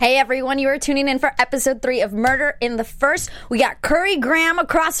Hey everyone, you are tuning in for episode 3 of Murder in the First. We got Curry Graham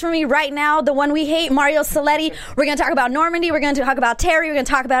across from me right now, the one we hate, Mario Saletti. We're going to talk about Normandy, we're going to talk about Terry, we're going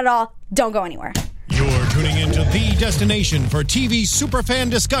to talk about it all. Don't go anywhere. You're tuning into the destination for TV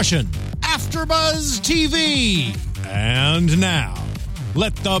superfan discussion, AfterBuzz TV. And now,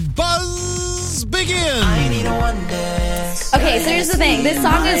 let the buzz begin. Okay, so here's the thing. This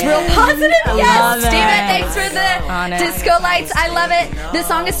song is real positive. Yes, Steven, thanks for the disco lights. I love it. This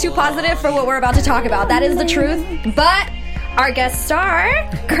song is too positive for what we're about to talk about. That is the truth. But our guest star,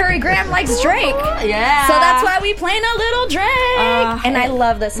 Curry Graham, likes Drake. Yeah. So that's why we playing a little Drake. And I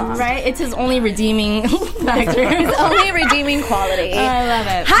love this song. Right? It's his only redeeming factor. His only redeeming quality. I love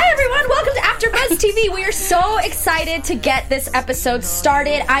it. Hi, everyone. Welcome to AfterBuzz TV. We are so excited to get this episode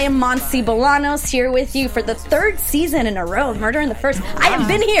started. I am Monse Bolanos here with you for the 3rd season in a row, Murder in the First. I have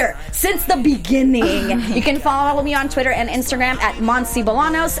been here since the beginning. You can follow me on Twitter and Instagram at Monse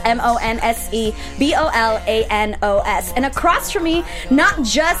Bolanos, MonseBolanos. And across from me, not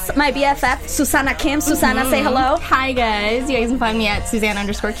just my BFF, Susana Kim. Susana, say hello. Hi, guys. You guys can find me at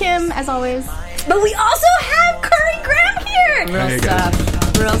Suzanne_Kim, as always. But we also have Curry Graham here.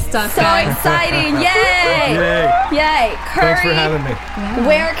 Real stuff, So guys. exciting. Yay. Yay. Curry, Thanks for having me.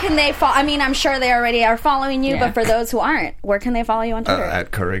 where can they follow? I mean, I'm sure they already are following you, but for those who aren't, where can they follow you on Twitter?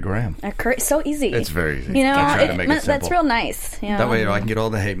 At Curry Graham. At Curry. So easy. It's very easy. You know, I try to make it that's simple. real nice. You know? That way I can get all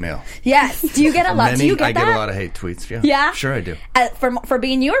the hate mail. Yes. Do you get a lot? Do you get I that? get a lot of hate tweets. Yeah. Yeah? Sure I do. For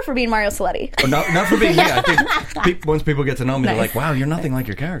being you or for being Mario Saletti? Well, not for being me. I think once people get to know me, they're like, wow, you're nothing like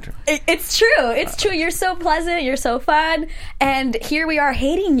your character. It's true. It's true. You're so pleasant. You're so fun. And here we are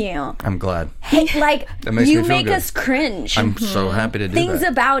hating you. I'm glad. Like, That makes you me feel make good. us cringe. I'm so happy to do Things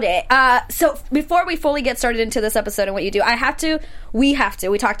that. about it. So before we fully get started into this episode and what you do,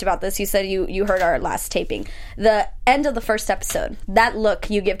 we talked about this. You said you heard our last taping. The end of the first episode, that look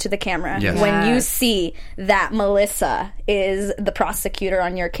you give to the camera Yes. when you see that Melissa is the prosecutor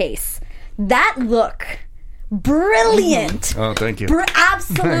on your case. That look, brilliant. Oh, thank you.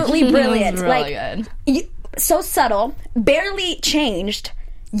 Absolutely brilliant. It's really good. So subtle, barely changed,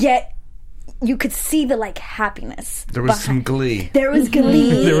 yet you could see the happiness. There was some glee. There was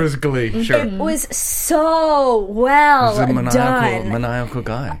glee. There was glee, sure. It was so well He's a done. maniacal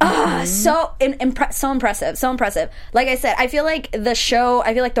guy. So impressive. Like I said, I feel like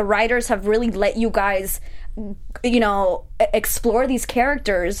the writers have really let you guys, explore these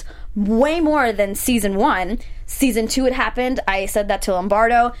characters way more than season 1. Season 2 it happened. I said that to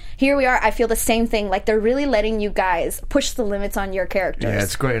Lombardo. Here we are. I feel the same thing. Like they're really letting you guys push the limits on your characters. Yeah,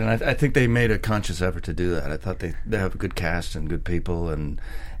 it's great, and I think they made a conscious effort to do that. I thought they have a good cast and good people, and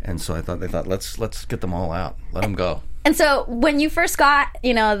so they thought let's get them all out, let them go. And so when you first got,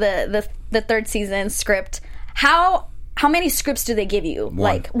 the 3rd season script, how many scripts do they give you?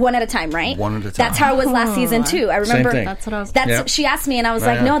 One. One at a time, right? One at a time. That's how it was last season too. I remember. Same thing. That's what I was... Yep. She asked me, and I was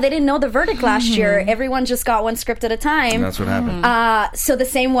Right like, on. no, they didn't know the verdict last year. Everyone just got one script at a time. That's what happened. So the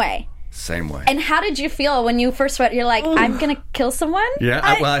same way. Same way. And how did you feel when you first read? You're like, I'm gonna kill someone. Yeah,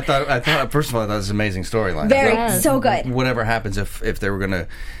 I thought first of all, that was an amazing storyline. So good. Whatever happens, if they were going to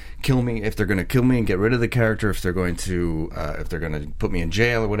kill me, if they're going to kill me and get rid of the character, if they're going to put me in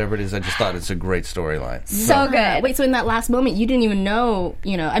jail or whatever it is, I just thought it's a great storyline. So good. Wait, so in that last moment, you didn't even know,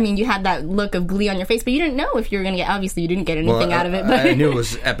 I mean, you had that look of glee on your face, but you didn't know if you were going to get, obviously you didn't get anything out of it. But I knew it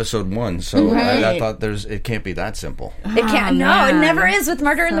was episode 1, so I Right. thought it can't be that simple. It can't. No, it man. never is with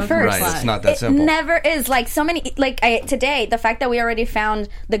Murder in the First. Right, it's not that It simple. never is. Like so many. Today, the fact that we already found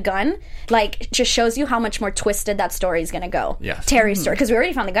the gun, just shows you how much more twisted that story is going to go. Yes. Terry's story, because we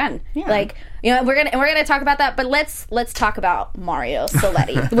already found the gun. Yeah. We're gonna talk about that, but let's talk about Mario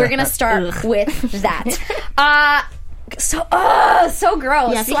Saletti. We're gonna start with that. So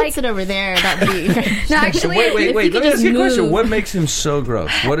gross. yeah, if you could sit over there, that'd be... No, actually, Wait. could Let me ask just you a question. move. What makes him so gross?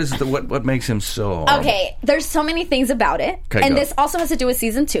 What makes him so horrible? Okay, there's so many things about it, Okay, and go. this also has to do with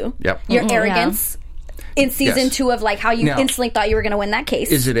season 2. Yep. Your arrogance in season Yes. 2 of how you Now- instantly thought you were going to win that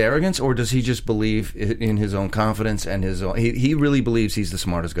case. Is it arrogance, or does he just believe in his own confidence and his own? He really believes he's the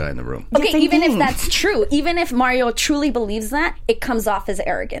smartest guy in the room. Okay, Same even if thing. that's true, even if Mario truly believes that, it comes off as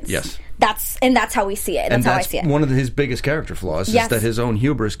arrogance. Yes. That's how we see it. That's how I see it. one of his biggest character flaws Yes. is that his own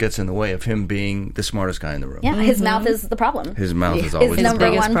hubris gets in the way of him being the smartest guy in the room. Yeah, his mouth is the problem. His mouth is Is always the number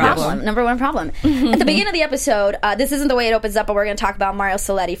biggest one problem. problem. Number one problem. At the beginning of the episode, this isn't the way it opens up, but we're going to talk about Mario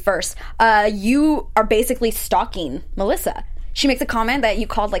Saletti first. You are basically stalking Melissa. She makes a comment that you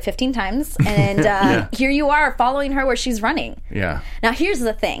called 15 times, and here you are following her where she's running. Yeah. Now, here's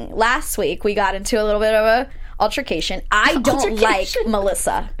the thing. Last week, we got into a little bit of a altercation. I don't like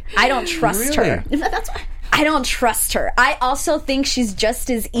Melissa. I don't trust her. That's why. I I don't trust her. I also think she's just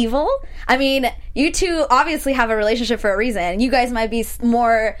as evil. I mean, you two obviously have a relationship for a reason. You guys might be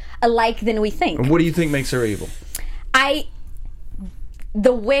more alike than we think. What do you think makes her evil?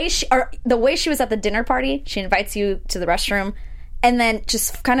 The way she was at the dinner party, she invites you to the restroom and then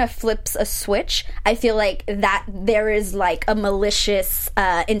just kind of flips a switch. I feel like that there is like a malicious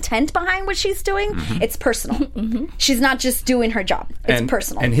intent behind what she's doing. It's personal. She's not just doing her job. It's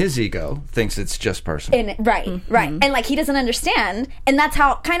personal. And his ego thinks it's just personal. Right. And like he doesn't understand. And that's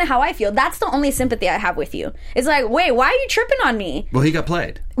how I feel. That's the only sympathy I have with you. It's like, wait, why are you tripping on me? Well, he got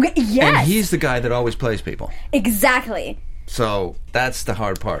played. Yes. And he's the guy that always plays people. Exactly. So that's the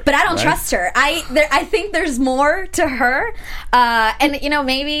hard part. But I don't trust her. I think there's more to her. And, you know,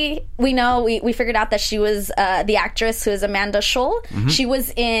 maybe we figured out that she was the actress who is Amanda Scholl. She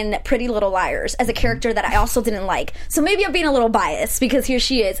was in Pretty Little Liars as a character that I also didn't like. So maybe I'm being a little biased because here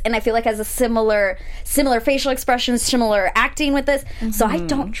she is. And I feel like has a similar facial expressions, similar acting with this. So I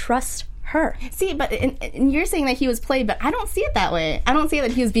don't trust her. See, but and you're saying that he was played, but I don't see it that way. I don't see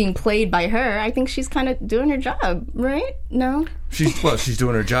that he was being played by her. I think she's kind of doing her job, right? No? She's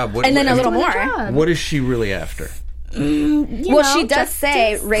doing her job. And then a little more. What is she really after? She does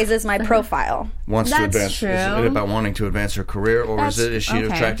say raises my profile. Wants to advance. True. Is it about wanting to advance her career, or is she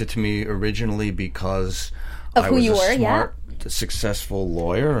attracted to me originally because of I who was you a were? smart, successful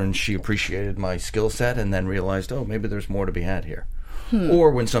lawyer, and she appreciated my skill set, and then realized, oh, maybe there's more to be had here.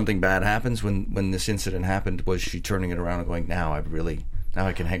 Or when something bad happens, when this incident happened, was she turning it around and going, now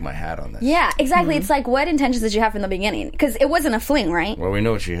I can hang my hat on this? Yeah, exactly. It's like, what intentions did you have from the beginning? Because it wasn't a fling, right? Well, we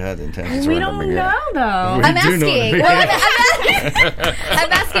know she had intentions. We don't know, though. I'm asking.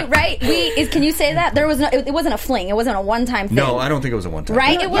 I'm asking, right? Can you say that? It wasn't a fling. It wasn't a one-time thing. No, I don't think it was a one-time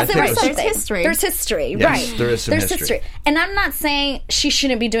right? thing. It was something. There's history. There's history, Yes, right. there is some There's history. And I'm not saying she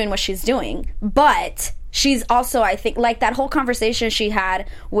shouldn't be doing what she's doing, but she's also, I think, like that whole conversation she had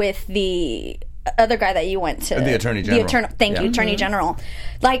with the other guy that you went to. The Attorney General. Thank you, Attorney General.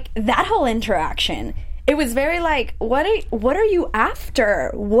 Like, that whole interaction, it was very like, what are you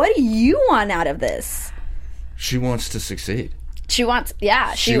after? What do you want out of this? She wants to succeed. She wants,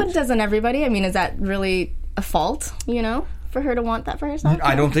 But doesn't everybody? I mean, is that really a fault, for her to want that for herself?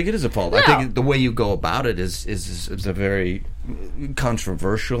 I don't think it is a fault. I think the way you go about it is a very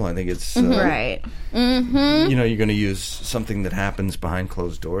controversial. I think it's right. You're going to use something that happens behind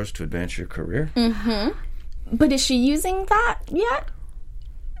closed doors to advance your career. But is she using that yet?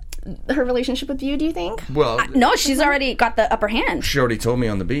 Her relationship with you, do you think? Well, no, she's already got the upper hand. she already told me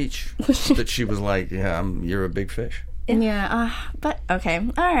on the beach that she was like, "Yeah, you're a big fish." Yeah, but okay,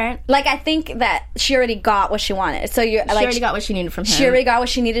 all right. Like, I think that she already got what she wanted. So She already got what she needed from him. She already got what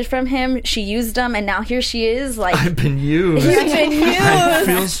she needed from him. She used him, and now here she is. Like, I've been used. you've been used. I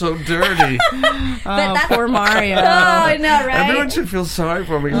feel so dirty. Poor Mario. Oh, I know, right? Everyone should feel sorry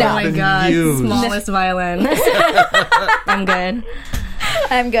for me. Oh I've my been god, used. smallest violin. I'm good.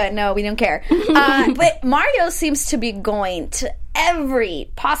 I'm good. No, we don't care. But Mario seems to be going to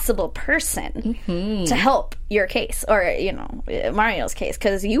every possible person to help your case, or Mario's case,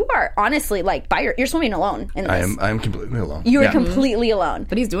 because you are honestly like you're swimming alone in this. I am completely alone. You are completely alone.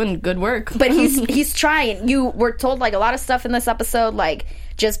 But he's doing good work. But he's trying. You were told like a lot of stuff in this episode, like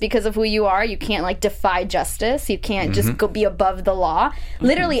just because of who you are, you can't like defy justice. You can't just go be above the law.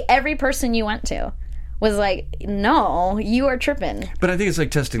 Literally every person you went to was like, no, you are tripping. But I think it's like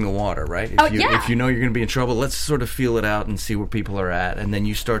testing the water, right? If you know you're going to be in trouble, let's sort of feel it out and see where people are at, and then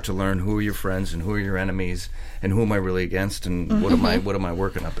you start to learn who are your friends and who are your enemies and who am I really against and what am I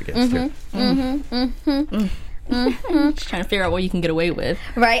working up against here. Just trying to figure out what you can get away with.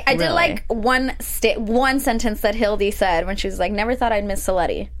 Right. I did Really. like one sentence that Hildy said when she was like, never thought I'd miss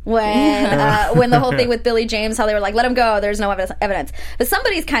Saletti. When the whole thing with Billy James, how they were like, let him go, there's no evidence. But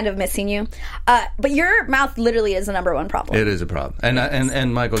somebody's kind of missing you. But your mouth literally is the number one problem. It is a problem.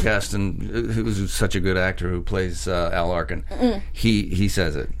 And Michael Gaston, who's such a good actor who plays Al Arkin, he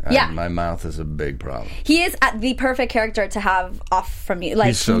says it. Yeah. My mouth is a big problem. He is the perfect character to have off from you. Like,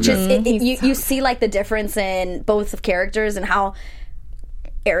 He's so just good. you see like the difference in both of characters and how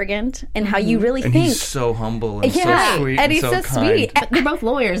arrogant and how you really And think. he's so humble and Yeah, so sweet and he's so so kind. sweet. They're both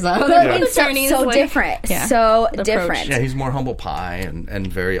lawyers, though. It's Attorneys, so like- different. Yeah. So The approach. different. Yeah, he's more humble pie and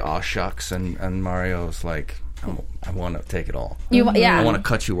very aw shucks, and Mario's like, I want to take it all. I want to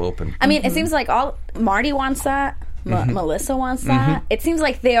cut you open. I mean, it seems like Marty wants that. Melissa wants that. It seems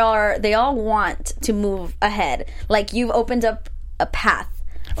like they all want to move ahead. Like, you've opened up a path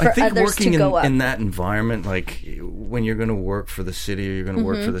for I think others working to go up. in that environment, like when you're going to work for the city or you're going to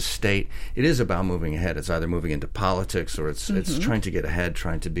work for the state, it is about moving ahead. It's either moving into politics or it's trying to get ahead,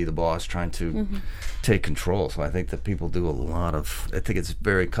 trying to be the boss, trying to take control. So I think that people do a lot of. I think it's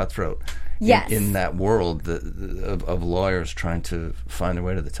very cutthroat. Yes. In that world of lawyers trying to find their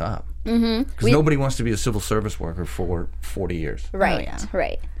way to the top. Because nobody wants to be a civil service worker for 40 years. Right, Oh, yeah.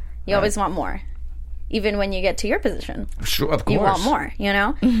 right. You always want more. Even when you get to your position. Sure, of course. You want more, you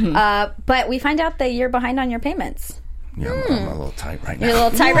know? But we find out that you're behind on your payments. Yeah, I'm a little tight right now. You're a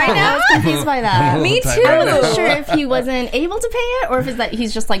little tight right I now? was confused by that. Me tight too. right I wasn't sure if he wasn't able to pay it or if it's that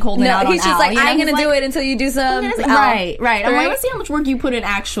he's just like holding out on he's just Al, like, you know? I'm He's going to do like, it until you do some. Right. I'm like, Right? let's see how much work you put in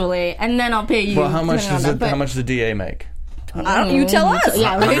actually, and then I'll pay you. Well, how much depending on that. how much does the DA make? You tell us.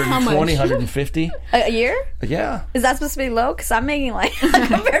 Yeah, right. How much? 120, 150? A year? Yeah. Is that supposed to be low? Because I'm making like, compared to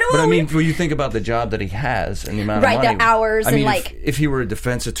But I what mean, when you think about the job that he has and the amount Right, of the money. hours I and, mean, like- if he were a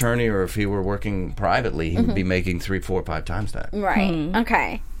defense attorney or if he were working privately, he would be making 3, 4, 5 times that. Right.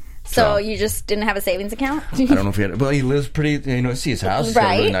 Okay. So So- you just didn't have a savings account? I don't know if he had. Well, he lives pretty. See his house. He's got a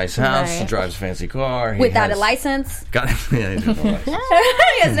really Right. nice house. He Right. drives a fancy car. He Without a has- license? Got yeah, he doesn't have a license.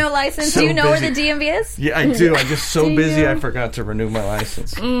 He has no license. So Do you know where busy. the DMV is? Yeah, I do. I'm just so busy. I forgot to renew my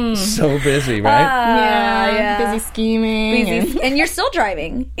license. So busy, right? Yeah, busy scheming. And you're still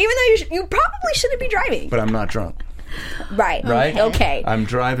driving, even though you probably shouldn't be driving. But I'm not drunk. Right. Right? Okay. I'm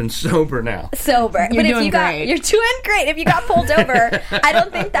driving sober now. Sober. You're but if doing you got, great. you're doing great. If you got pulled over, I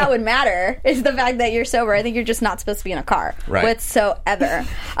don't think that would matter. Is the fact that you're sober. I think you're just not supposed to be in a car Right. whatsoever.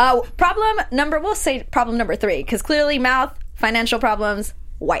 We'll say problem number 3, because clearly mouth, financial problems,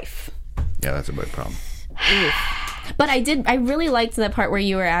 wife. Yeah, that's a big problem. But I really liked the part where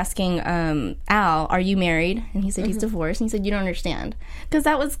you were asking Al, are you married? And he said he's divorced. And he said, you don't understand. Because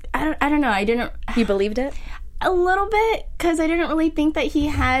that was, I don't know, I didn't, You believed it? a little bit, because I didn't really think that he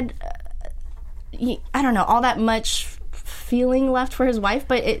had, I don't know, all that much feeling left for his wife,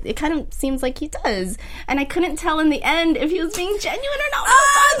 but it kind of seems like he does. And I couldn't tell in the end if he was being genuine or not.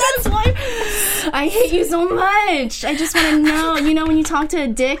 That's why I hate you so much. I just want to know, when you talk to a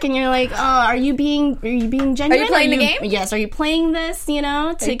dick and you're like, oh, are you being genuine? Are you playing the game? Yes. Are you playing this,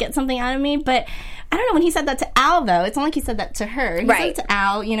 to get something out of me? But I don't know, when he said that to Al, though, it's not like he said that to her. He Right. said it to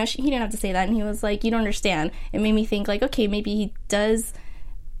Al, he didn't have to say that, and he was like, you don't understand. It made me think, like, okay, maybe he does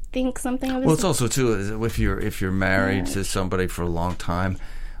think something of his... Well, it's also too if you're married to somebody for a long time,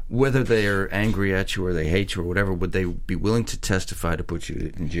 whether they are angry at you or they hate you or whatever, would they be willing to testify to put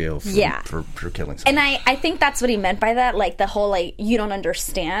you in jail for killing someone? And I think that's what he meant by that, like the whole, like, you don't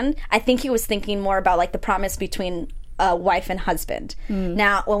understand. I think he was thinking more about, like, the promise between wife and husband.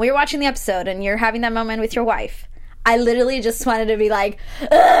 Now, when we were watching the episode and you're having that moment with your wife, I literally just wanted to be like,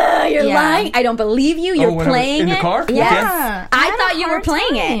 you're lying. I don't believe you. You're when I was playing in the it. car? Yes. Yeah. I I had thought a you were hard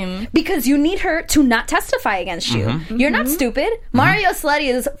playing time. it because you need her to not testify against you. You're not stupid. Mario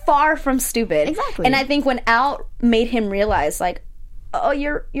Saletti is far from stupid. Exactly. And I think when Al made him realize, like, oh,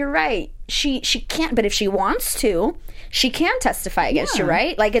 you're right. She can't, but if she wants to, she can testify against you,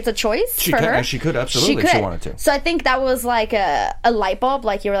 right? Like, it's a choice She for can- her. she could, absolutely, if she wanted to. So I think that was like a light bulb.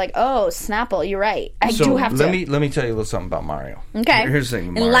 Like, you were like, oh, Snapple, you're right. I So do have to. let me tell you a little something about Mario. Okay. Here's the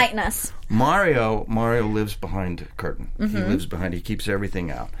thing. Mario. Enlighten us. Mario lives behind a curtain. He keeps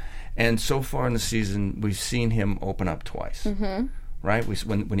everything out. And so far in the season, we've seen him open up twice. Right?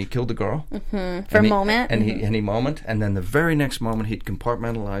 When he killed the girl. For a moment. And and then the very next moment, he'd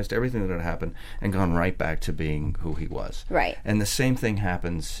compartmentalized everything that had happened and gone right back to being who he was. Right. And the same thing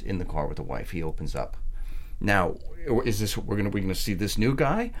happens in the car with the wife. He opens up. Now, is this we're going to see this new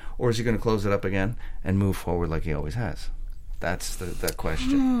guy, or is he going to close it up again and move forward like he always has? That's the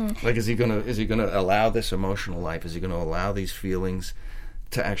question. Like, is he gonna allow this emotional life? Is he going to allow these feelings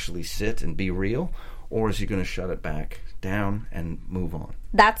to actually sit and be real, or is he going to shut it back down and move on?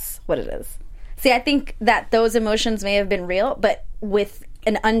 That's what it is. See, I think that those emotions may have been real, but with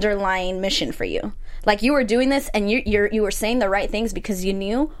an underlying mission for you. Like, you were doing this, and you were saying the right things because you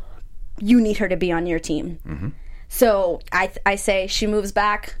knew you need her to be on your team. So I say she moves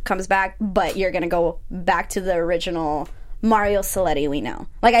back, comes back, but you're going to go back to the original Mario Saletti we know.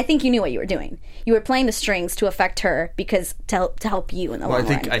 Like, I think you knew what you were doing. You were playing the strings to affect her because to help you in the long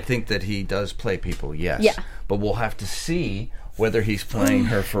run. I think that he does play people, yes. Yeah. But we'll have to see whether he's playing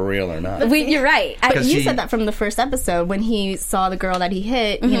her for real or not. You're right. You said that from the first episode when he saw the girl that he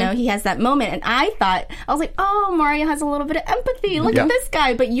hit. He has that moment, and I was like, oh, Mario has a little bit of empathy. Look at this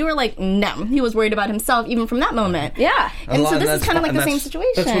guy. But you were like, no, he was worried about himself even from that moment. Yeah. And so this is kind of like the same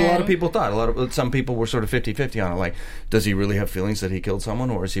situation. That's what a lot of people thought. Some people were sort of 50-50 on it. Like, does he really have feelings that he killed someone,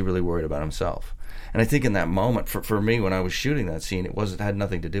 or is he really worried about himself? And I think in that moment, for me, when I was shooting that scene, it had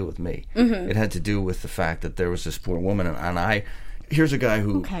nothing to do with me. It had to do with the fact that there was this poor woman, and here's a guy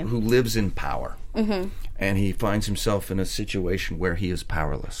who lives in power, and he finds himself in a situation where he is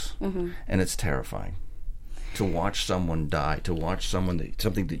powerless, and it's terrifying to watch someone die, to watch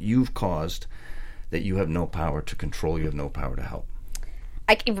something that you've caused, that you have no power to control, you have no power to help.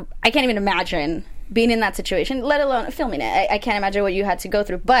 I can't even imagine being in that situation, let alone filming it. I can't imagine what you had to go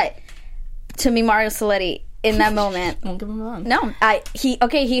through. But to me, Mario Saletti, in that moment, Don't get me wrong. no,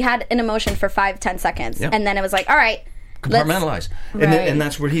 he had an emotion for 5-10 seconds, and then it was like, all right, compartmentalize. Right. And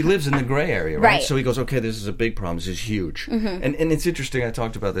that's where he lives, in the gray area, right? Right. So he goes, okay, this is a big problem. This is huge. And it's interesting, I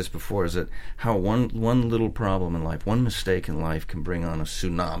talked about this before, is that how one little problem in life, one mistake in life can bring on a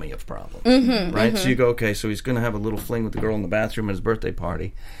tsunamis of problems, right? So you go, okay, so he's going to have a little fling with the girl in the bathroom at his birthday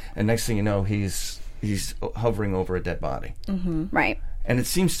party, and next thing you know, he's hovering over a dead body. right. And it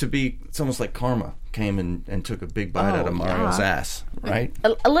seems to be, it's almost like karma came and took a big bite out of Mario's ass, right?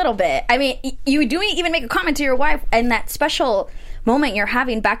 A little bit. I mean, you do even make a comment to your wife, and that special moment you're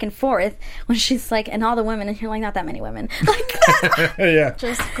having back and forth when she's like, and all the women, and you're like, not that many women. Like that. Yeah.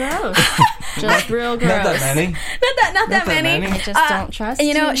 Just gross. Just real gross. Not that many. Not that many. I just don't trust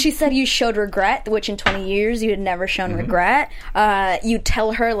you know, you. she said you showed regret, which in 20 years you had never shown regret. You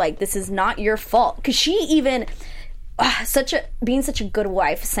tell her, like, this is not your fault. Because she even, being such a good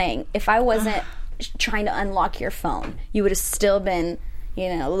wife, saying, if I wasn't trying to unlock your phone, you would have still been,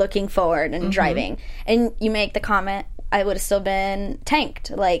 looking forward and driving. And you make the comment, I would have still been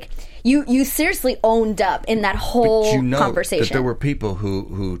tanked. Like, you seriously owned up in that whole conversation. That there were people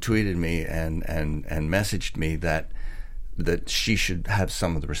who tweeted me and messaged me that she should have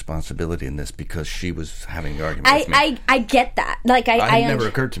some of the responsibility in this because she was having the argument with me. I get that. Like, it never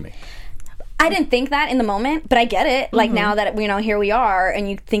occurred to me. I didn't think that in the moment, but I get it. Like, now that, here we are, and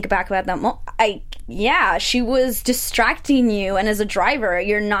you think back about that moment, she was distracting you, and as a driver,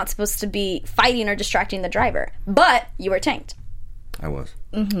 you're not supposed to be fighting or distracting the driver. But you were tanked. I was.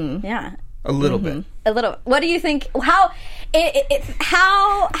 Yeah. A little bit. A little. What do you think?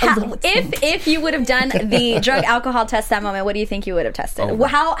 If you would have done the drug alcohol test that moment, what do you think you would have tested? Over.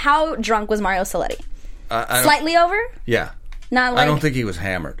 How drunk was Mario Saletti? Slightly over? Yeah. Not like, I don't think he was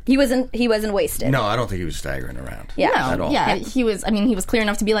hammered. He wasn't wasted. No, I don't think he was staggering around. Yeah. At all. Yeah, he was clear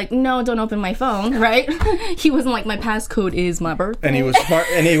enough to be like, no, don't open my phone, right? He wasn't like, my passcode is my birthday. And he was smart,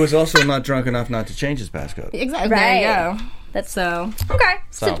 and he was also not drunk enough not to change his passcode. Exactly. Right. There you go. That's so. Okay.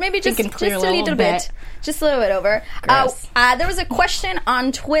 So maybe just a little bit. Just a little bit over. There was a question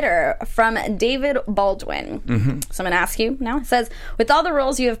on Twitter from David Baldwin. So I'm going to ask you now. It says, with all the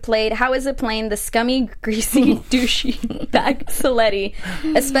roles you have played, how is it playing the scummy, greasy, douchey bag Saletti,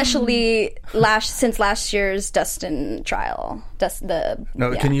 especially since last year's Dustin trial?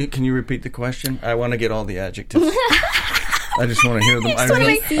 Can you repeat the question? I want to get all the adjectives. I just want to hear them. I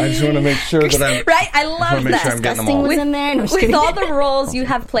just want to make sure that I'm right. I love make that. sure I'm getting them all. Was in there. No, with all the roles you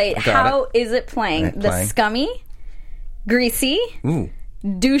have played, how is it playing the scummy, greasy,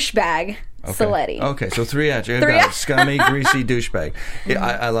 douchebag Saletti? Okay, so 3 adjectives. Scummy, greasy, douchebag. Yeah,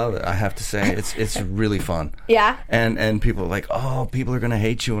 I love it. I have to say, it's really fun. Yeah. And people are like, oh, people are going to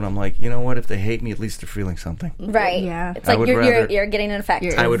hate you. And I'm like, you know what? If they hate me, at least they're feeling something. Right. Yeah. It's like you're getting an effect.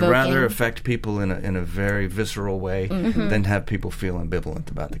 I would rather affect people in a very visceral way than have people feel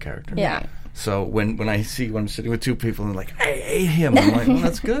ambivalent about the character. Yeah. So when I'm sitting with 2 people and they're like, I hate him, I'm like, well,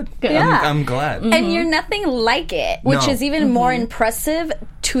 that's good. Yeah. I'm glad. And you're nothing like it, which is even more impressive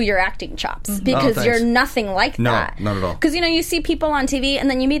to your acting chops because you're nothing like that. No, not at all. Because you see people on TV and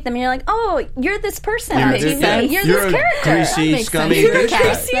then you meet them and you're like, oh, you're this person on TV. You're this character. Greasy, scummy, You're a douchebag.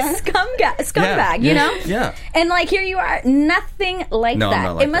 greasy scumbag, you know? Yeah. And like here you are, nothing like No, that. I'm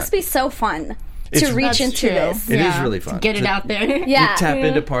not like It must that. be so fun to reach into this. It is really fun. To get it out there. Yeah. You tap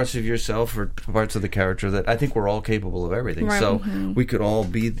into parts of yourself or parts of the character that I think we're all capable of everything. Right. So we could all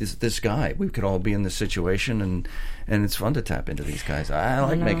be this guy. We could all be in this situation, and it's fun to tap into these guys. I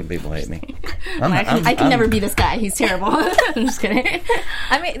like making people hate me. I can never be this guy. He's terrible. I'm just kidding.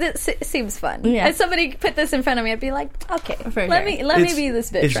 I mean, this seems fun. Yeah. If somebody put this in front of me, I'd be like, okay, For let sure. me be this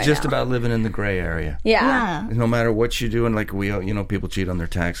bitch It's right just now. about living in the gray area. Yeah. No matter what you do, and like people cheat on their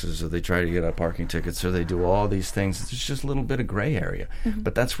taxes, or they try to get out parking tickets, or they do all these things. It's just a little bit of gray area,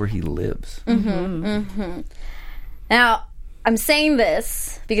 but that's where he lives. Now, I'm saying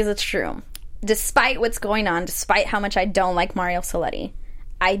this because it's true. Despite what's going on, despite how much I don't like Mario Saletti,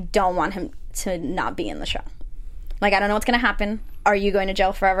 I don't want him to not be in the show. Like, I don't know what's going to happen. are you going to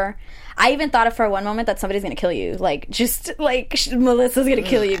jail forever? I even thought for one moment that somebody's going to kill you. Like, just like Melissa's going to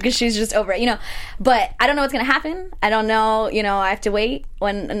kill you because she's just over it, you know. But I don't know what's going to happen. I don't know, you know, I have to wait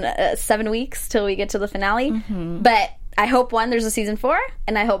 7 weeks till we get to the finale. But I hope, there's a season 4,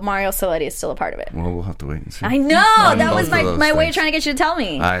 and I hope Mario Soletti is still a part of it. Well, we'll have to wait and see. I know! That was my way of trying to get you to tell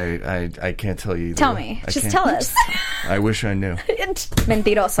me. I can't tell you either. Tell me. Just tell us. I wish I knew.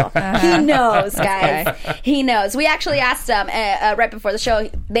 Mentiroso. He knows, guys. He knows. We actually asked them right before the show.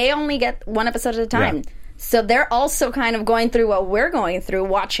 They only get one episode at a time. Yeah. So they're also kind of going through what we're going through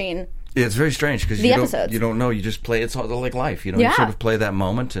watching. Yeah, it's very strange because you don't know. You just play. It's all like life. You know, you sort of play that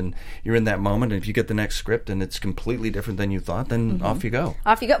moment, and you're in that moment. And if you get the next script and it's completely different than you thought, then off you go.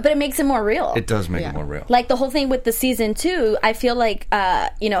 Off you go. But it makes it more real. It does make it more real. Like the whole thing with the season 2, I feel like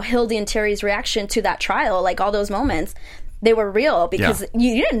Hildy and Terry's reaction to that trial, like all those moments, they were real because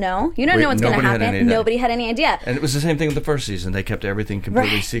you didn't know. You didn't know what's going to happen. Nobody had any idea. And it was the same thing with the first season. They kept everything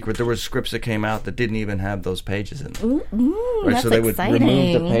completely secret. There were scripts that came out that didn't even have those pages in them. That's so they exciting. would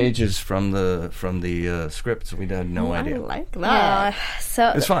remove the pages from the script, so we had no idea. I like that.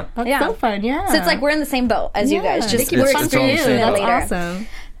 So it's fun. That's so fun, yeah. So it's like we're in the same boat as you guys. Just we're experiencing it That's later. awesome.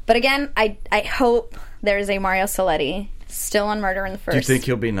 But again, I hope there is a Mario Soletti still on Murder in the First. Do you think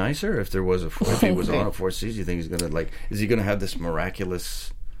he'll be nicer if there was if he was on a 4th season? Do you think he's gonna is he gonna have this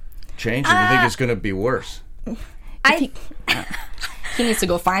miraculous change, or do you think it's gonna be worse? He needs to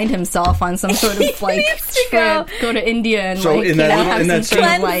go find himself on some sort of like trip. Go to India and so in that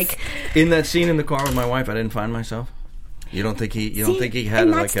scene in the car with my wife, I didn't find myself. You don't think he had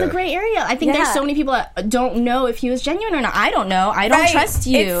and that's the gray area. I think there's so many people that don't know if he was genuine or not. I don't know. I don't trust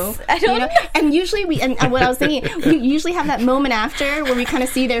you. I don't know. And usually and what I was thinking, we usually have that moment after where we kind of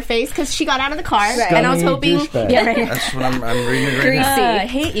see their face because she got out of the car, and I was hoping. That's what I'm reading right now. I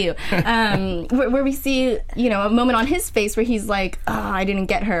hate you. Where we see, a moment on his face where he's like, "Oh, I didn't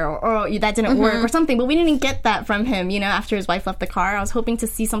get her," or "That didn't work," or something. But we didn't get that from him. After his wife left the car, I was hoping to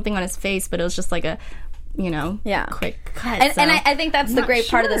see something on his face, but it was just like a quick cut. And I think that's the great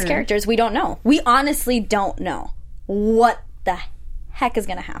part of this character is we don't know. We honestly don't know what the heck is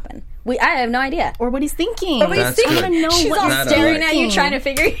going to happen. I have no idea. Or what he's thinking. I don't know. She's all staring at you, trying to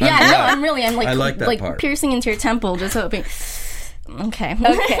figure it out. I'm like, I like that part. Piercing into your temple, just hoping. Okay.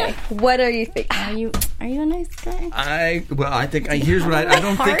 What are you thinking? Are you a nice guy? I think here's what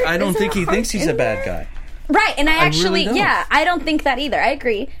I don't think he thinks he's a bad guy. Right, and I actually, really don't. I don't think that either. I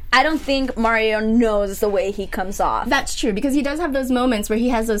agree. I don't think Mario knows the way he comes off. That's true, because he does have those moments where he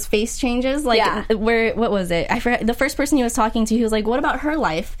has those face changes. What was it? I forgot. The first person he was talking to, he was like, what about her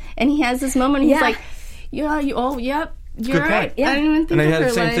life? And he has this moment, and he's like, yep, you're right. Yeah. I didn't even think of her life. And I had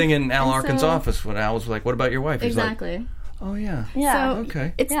the same thing in Al Arkin's office when Al was like, what about your wife? He's exactly. Like, oh, yeah. Yeah. So,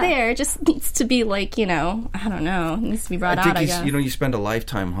 okay. It's there. It just needs to be I don't know. It needs to be brought out, I guess. You spend a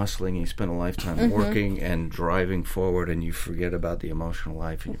lifetime hustling, you spend a lifetime working and driving forward, and you forget about the emotional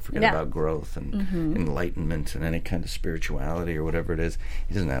life, and you forget about growth and enlightenment and any kind of spirituality or whatever it is.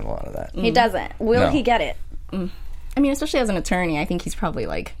 He doesn't have a lot of that. He doesn't. Will he get it? I mean, especially as an attorney, I think he's probably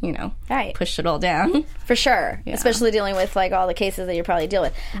pushed it all down. For sure. Yeah. Especially dealing with all the cases that you probably deal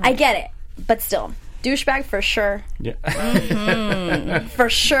with. I get it. But still. Douchebag for sure. Yeah. For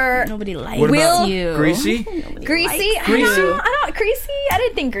sure. Nobody likes you. Greasy? Greasy? I don't greasy. I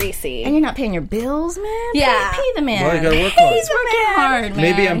didn't think greasy. And you're not paying your bills, man? Yeah. Pay the man. Well, you gotta work hard. He's working hard, man.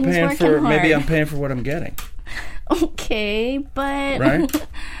 Maybe I'm paying for what I'm getting. Okay, but right?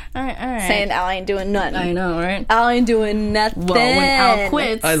 All right. Saying Al ain't doing nothing. I know, right? Al ain't doing nothing. Well, when Al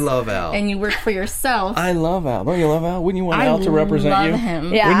quits, I love Al, and you work for yourself. I love Al. Don't you love Al? Wouldn't you want Al to represent you? I love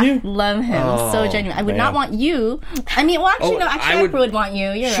him. Yeah, wouldn't you? Love him. So genuine. I would not want you. I mean, I would want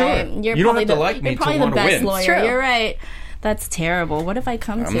you. You're right. You're you don't have to like me to want to win. You're probably the best lawyer. True. You're right. That's terrible. What if I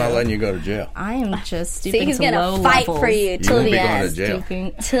come to? I'm not letting you go to jail. I am just stooping he's to low gonna fight levels. for you till the end.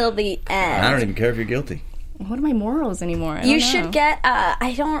 Stooping till the end. I don't even care if you're guilty. What are my morals anymore? You should get,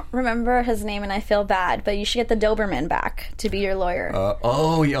 I don't remember his name and I feel bad, but you should get the Doberman back to be your lawyer.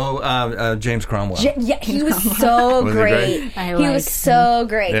 James Cromwell. He was so great. He was so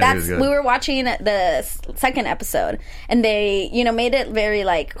great. Yeah, we were watching the second episode, and they, made it very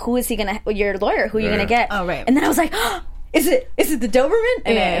who is he your lawyer? Who are you gonna get? Oh, right. And then I was like, is it the Doberman?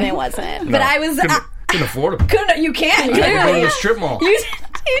 And it wasn't. No. But I was couldn't afford him. You can't. I had to go to the strip mall. You did.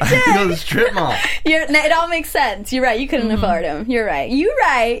 I go to the strip mall. It all makes sense. You're right. You couldn't afford him. You're right. You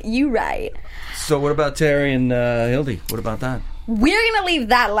right. So what about Terry and Hildy? What about that? we're gonna leave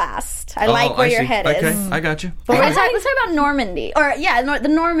that last. I like where your head okay. is. I got you. But let's talk about Normandy, or the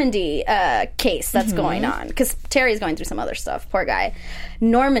Normandy case that's going on, because Terry's going through some other stuff. Poor guy.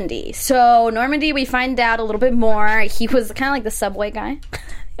 Normandy, we find out a little bit more. He was kind of like the Subway guy.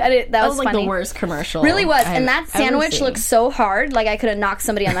 That was like funny. the worst commercial. Really was, and that sandwich looked so hard. Like I could have knocked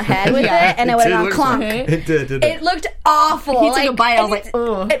somebody on the head with it, and it would have gone clunk. It did. It looked awful. He took a bite. I was like,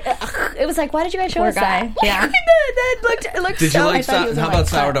 ugh. It was like, why did you guys show us that? Yeah. It looked Did so. you like I thought he was how in about like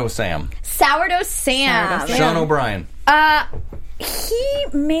Sourdough Sam? Sourdough Sam? Sean O'Brien. He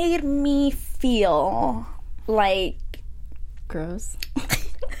made me feel like Gross.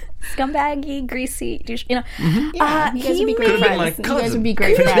 scumbaggy, greasy, douche, Yeah, you guys would be great Could've been my friends. You guys cousin. would be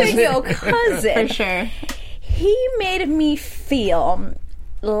great friends. your cousin. For sure. He made me feel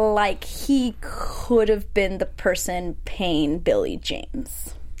like he could have been the person paying Billy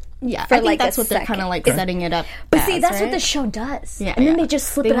James. Yeah, For I think like that's a what they're kind of like second. setting it up. But see, that's what right? the show does. Yeah, and then yeah. they just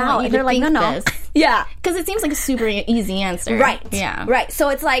slip They it want out, you and to they're like, think no. this. Yeah. Because it seems like a super easy answer. Right. Yeah. Right. So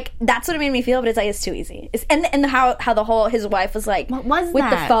it's like that's what it made me feel, but it's like it's too easy. And how the whole his wife was like What was with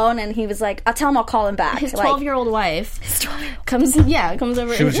that? the phone, and he was like, I'll tell him I'll call him back. His Like, 12-year-old wife comes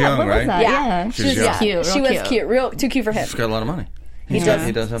over. She was young, what right? Was that? Yeah. Yeah. She was young. cute. She was cute, real too cute for him. He's got a lot of money. He does.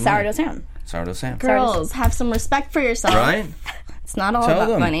 He does have Sourdough money. Sam. Sourdough Sam. Girls, have some respect for yourself. Right? It's not all Tell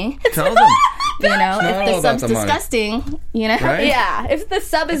about them. money. Tell them. You know, not if all the about sub's the money. disgusting, you know. Right? Yeah, if the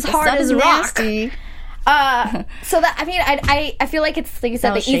sub is The hard sub as is rock. nasty. So that I mean, I feel like it's like you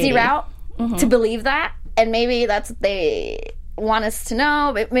said, That the was easy shady. route to believe that, and maybe that's what they want us to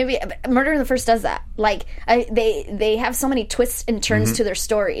know. But maybe Murder in the First does that. Like they have so many twists and turns to their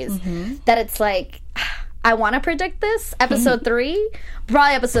stories that it's like. I want to predict this. Episode 3,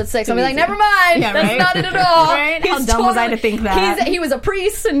 probably episode 6. I'll be like, never mind. Yeah, That's right? not it at all. Right? How dumb was I to think that? He was a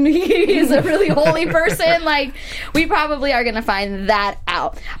priest and he's a really holy person. Like, we probably are going to find that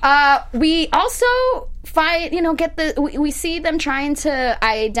out. We also we see them trying to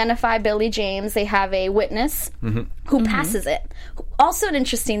identify Billy James. They have a witness who passes it. Also an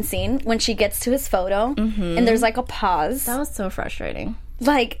interesting scene when she gets to his photo and there's like a pause. That was so frustrating.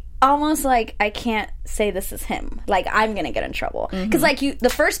 Like, almost like I can't say this is him. Like I'm gonna get in trouble because like the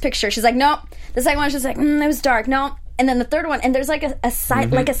first picture, she's like no. The second one, she's like it was dark. No. And then the third one, and there's like a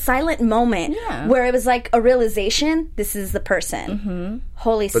silent moment where it was like a realization. This is the person.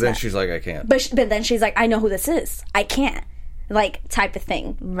 Holy But then snap. she's like, I can't. But then she's like, I know who this is. I can't. Like type of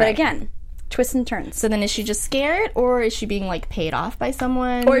thing. But again, twists and turns. So then, is she just scared, or is she being like paid off by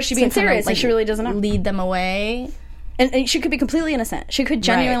someone, Or is she being to kind of, serious and she really doesn't know? lead them away? And she could be completely innocent. She could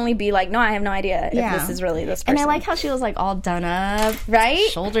genuinely be like, no, I have no idea if this is really this person. And I like how she was like all done up, Right?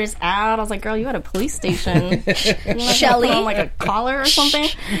 shoulders out. I was like, girl, you at a police station. Shelly. Put on like a collar or something.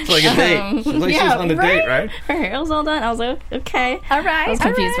 It's like a date. It's like she's on a date, right? Her hair was all done. I was like, okay. All right. I was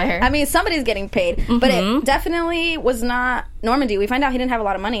confused by her. I mean, somebody's getting paid, but it definitely was not Normandy. We find out he didn't have a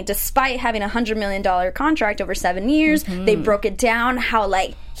lot of money, despite having $100 million contract over 7 years. They broke it down how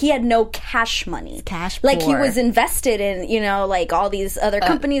like he had no cash money. Cash like he poor. was invested in, like all these other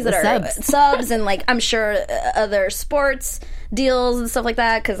companies that the are subs. subs and like I'm sure other sports deals and stuff like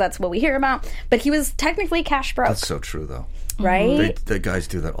that because that's what we hear about. But he was technically cash broke, That's so true, though. right? The guys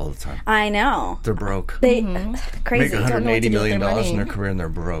do that all the time. I know. They're broke. They Make crazy. $180 million money. in their career and they're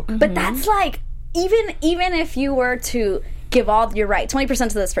broke. But that's like even if you were to give all your right 20%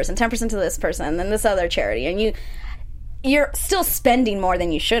 to this person, 10% to this person, and then this other charity, and you're still spending more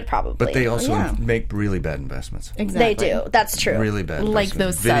than you should probably. But they also make really bad investments. Exactly. They do. That's true. Really bad Like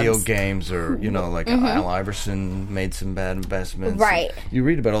investments. those video subs. games or like Al Iverson made some bad investments. Right. You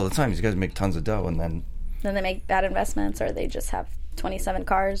read about it all the time. These guys make tons of dough and then Then they make bad investments, or they just have 27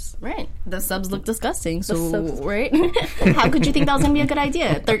 cars. Right. The subs look disgusting. So, subs. right? How could you think that was going to be a good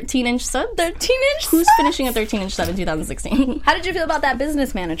idea? 13-inch sub? 13-inch. Who's finishing a 13-inch sub in 2016? How did you feel about that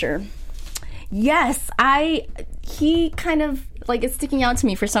business manager? Yes, he kind of like is sticking out to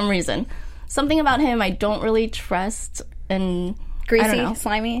me for some reason. Something about him I don't really trust, and I Greasy, don't know.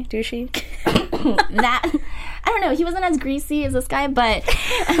 slimy, douchey. That I don't know. He wasn't as greasy as this guy, but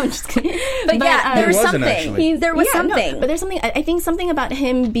I'm just kidding. But yeah, there was wasn't, something. actually. There was Yeah, no, something. but there's something. I think something about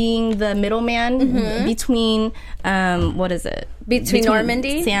him being the middleman between what is it? Between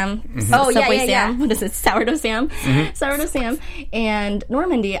Normandy? Sam, Oh, yeah, Subway yeah, Sam. yeah. What is it? Sourdough Sam, Sourdough Sam, and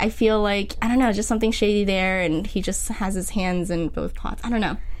Normandy. I feel like I don't know, just something shady there, and he just has his hands in both pots. I don't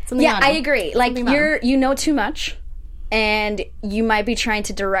know. Something Yeah, about I him. agree. Like Something about you know too much, and you might be trying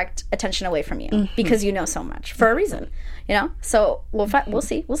to direct attention away from you because you know so much for a reason. So we'll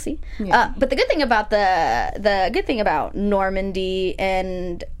see. But the good thing about the good thing about Normandy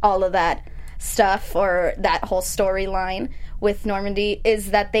and all of that stuff, or that whole storyline, with Normandy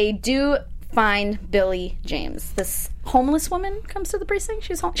is that they do find Billy James. This homeless woman comes to the precinct.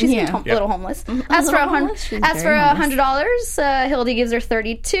 She seems a little homeless. As for $100, Hildy gives her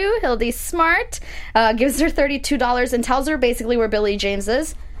 $32. Hildy's smart, gives her $32 and tells her basically where Billy James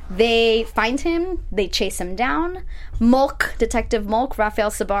is. They find him. They chase him down. Detective Mulk, Raphael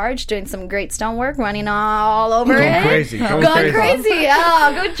Sabarge, doing some great stonework, running all over it. Crazy. Going crazy.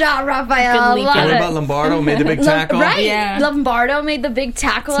 Oh, good job, Raphael. Good Love What it. about Lombardo? Made the big tackle? Right. Yeah. Lombardo made the big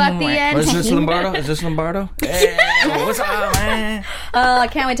tackle at the Teamwork. end. Is this Lombardo? Hey, what's up, man? I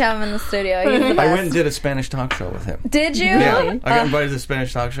can't wait to have him in the studio. He's the I best. went and did a Spanish talk show with him. Did you? Yeah, I got invited to the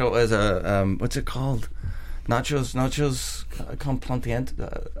Spanish talk show as a what's it called? Nachos con plantiente.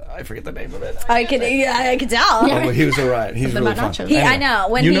 I forget the name of it. I could tell. Oh, but he was alright. He's really about fun. nachos. I know.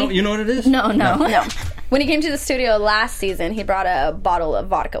 When You know what it is? No. when he came to the studio last season, he brought a bottle of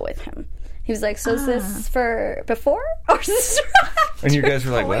vodka with him. He was like, "So is this for before or is this for after?" And you guys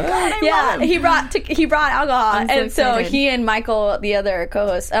were like, what? Yeah, he brought alcohol, I'm so and so excited. he and Michael, the other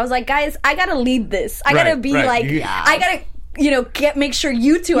co-host, I was like, "Guys, I gotta lead this. I gotta Right, be right. like, Yeah. I gotta." Make sure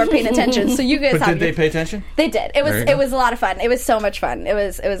you two are paying attention. So you guys But have did they your- pay attention? They did. It was There you go. it was a lot of fun. It was so much fun. It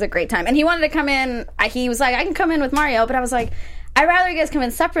was a great time. And he wanted to come in. He was like, I can come in with Mario, but I was like, I'd rather you guys come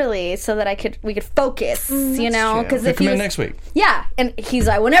in separately so that we could focus. Because They if come he in was, next week. yeah, and he's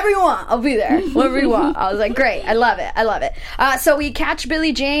like, whenever you want, I'll be there. Whenever you want. I was like, great. I love it. So we catch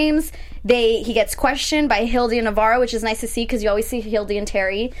Billy James. He gets questioned by Hildy and Navarro, which is nice to see because you always see Hildy and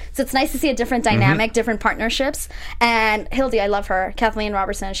Terry. So it's nice to see a different dynamic, different partnerships. And Hildy, I love her. Kathleen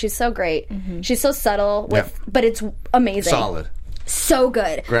Robertson, she's so great. She's so subtle, but it's amazing. Solid. So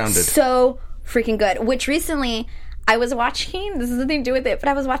good. Grounded. So freaking good. Which recently I was watching, this has nothing to do with it, but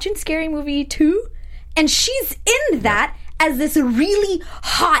I was watching Scary Movie 2, and she's in that as this really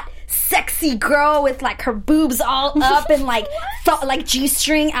hot, sexy girl with like her boobs all up and like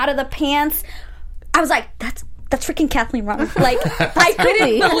G-string out of the pants. I was like, that's freaking Kathleen Robertson. Like, I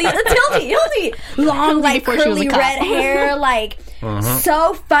couldn't believe it's Hildy. Long, like before she was a curly cop. red hair, like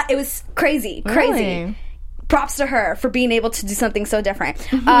so fun. It was crazy. Really? Props to her for being able to do something so different.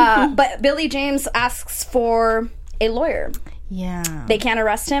 But Billy James asks for a lawyer. Yeah. They can't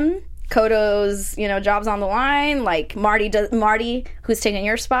arrest him. Kodo's, job's on the line. Like Marty, who's taking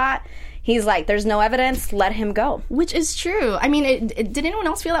your spot. He's like, there's no evidence. Let him go. Which is true. I mean, did anyone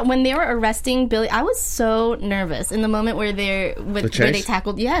else feel that when they were arresting Billy? I was so nervous in the moment where they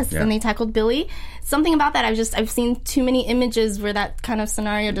tackled. Yes, and they tackled Billy. Something about that, I've seen too many images where that kind of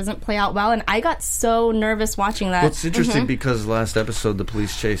scenario doesn't play out well, and I got so nervous watching that. Well, it's interesting because last episode the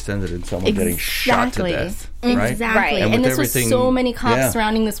police chase ended in someone getting shot to death. Right? Exactly. Right. And with this was everything- so many cops yeah.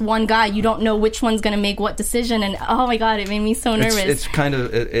 surrounding this one guy. You don't know which one's going to make what decision, and oh my god, it made me so nervous. It's kind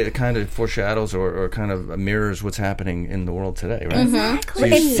of it kind of foreshadows or kind of mirrors what's happening in the world today, right? Exactly.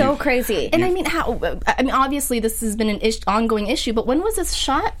 It's so crazy. And I mean, obviously this has been an ongoing issue, but when was this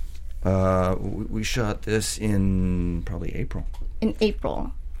shot? We shot this in probably April. In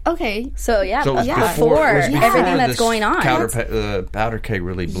April. Okay. So yeah, So it was before it was before everything that's this going on. powder keg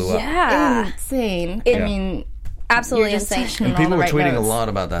really blew up. Yeah, Insane. I mean, absolutely you're just insane. touching And on all people the were right tweeting notes. a lot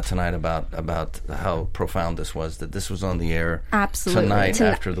about that tonight, about how profound this was, that this was on the air Absolutely. tonight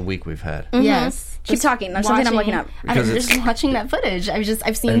after the week we've had. Yes. Keep talking. There's something I'm looking up. Because Just watching that footage. I've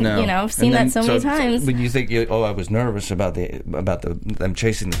seen, And seen then- that so many times. When you think, I was nervous about them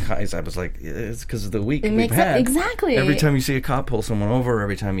chasing the guys, I was like, it's because of the week we've makes had. exactly. Every time you see a cop pull someone over,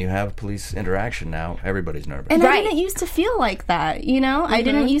 every time you have police interaction now, everybody's nervous. And Right. I didn't used to feel like that, I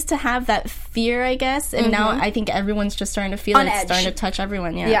didn't used to have that fear, I guess. And now I think everyone's just starting to feel On it. It's edge. starting to touch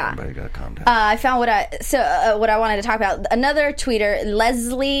everyone. Yeah. Yeah. Everybody got to calm down. I found what I wanted to talk about. Another tweeter,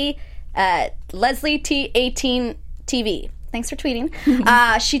 Leslie T18 TV. Thanks for tweeting.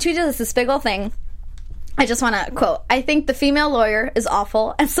 She tweeted this big old thing. I just want to quote, I think the female lawyer is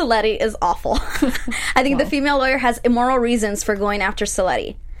awful and Saletti is awful. I think the female lawyer has immoral reasons for going after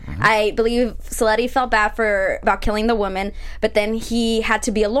Saletti. I believe Saletti felt bad about killing the woman, but then he had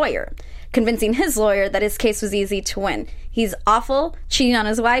to be a lawyer, convincing his lawyer that his case was easy to win. He's awful, cheating on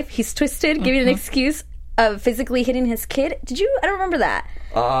his wife. He's twisted, giving an excuse of physically hitting his kid. Did you? I don't remember that.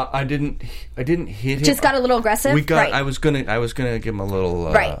 I didn't hit him. Just got a little aggressive. We got. Right. I was gonna give him a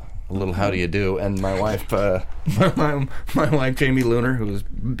little. Right. A little how do you do, and my wife, my wife Jamie Lunar, who was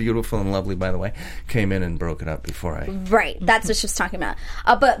beautiful and lovely by the way, came in and broke it up before I. Right, that's what she was talking about.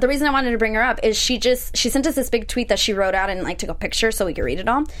 But the reason I wanted to bring her up is she sent us this big tweet that she wrote out and like took a picture so we could read it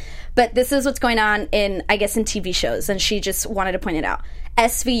all. But this is what's going on in TV shows, and she just wanted to point it out.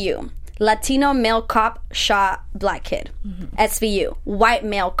 SVU, Latino male cop shot black kid. SVU, white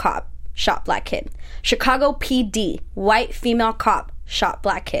male cop shot black kid. Chicago PD, white female cop, shot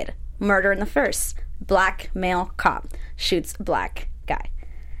black kid. Murder in the First, black male cop, shoots black guy.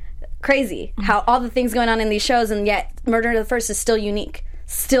 Crazy how all the things going on in these shows, and yet Murder in the First is still unique,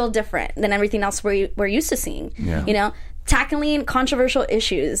 still different than everything else we're used to seeing. Yeah. You know, tackling controversial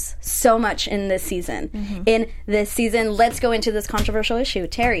issues so much in this season. In this season, let's go into this controversial issue.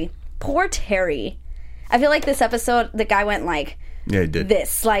 Terry. Poor Terry. I feel like this episode, the guy went like, Yeah, he did.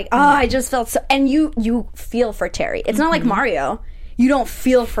 this. Like, oh, I just felt so... And you feel for Terry. It's not like Mario. You don't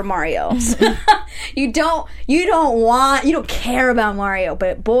feel for Mario. You don't care about Mario,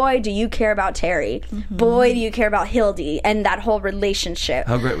 but boy, do you care about Terry. Boy, do you care about Hildy and that whole relationship.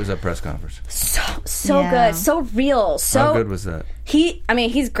 How great was that press conference? So good. So real. So How good was that?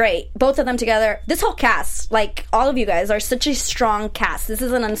 He's great. Both of them together. This whole cast, like all of you guys, are such a strong cast. This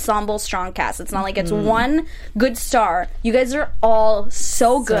is an ensemble strong cast. It's not like it's one good star. You guys are all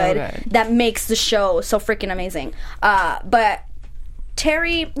so good. That makes the show so freaking amazing. But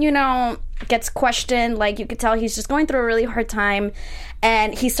Terry, gets questioned. Like, you could tell he's just going through a really hard time,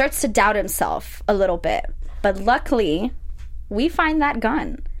 and he starts to doubt himself a little bit. But luckily, we find that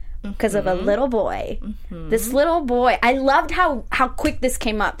gun because of a little boy. This little boy. I loved how quick this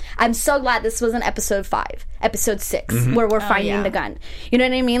came up. I'm so glad this wasn't episode 5, episode 6, where we're finding the gun. You know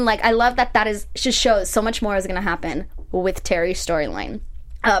what I mean? Like, I love that just shows so much more is going to happen with Terry's storyline.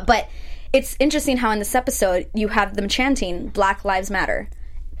 But it's interesting how in this episode you have them chanting Black Lives Matter.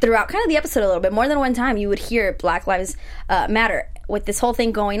 Throughout kind of the episode a little bit, more than one time you would hear Black Lives Matter with this whole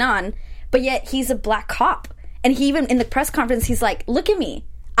thing going on, but yet he's a black cop. And he even, in the press conference, he's like, look at me.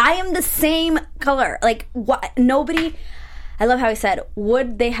 I am the same color. Like, what? Nobody... I love how he said,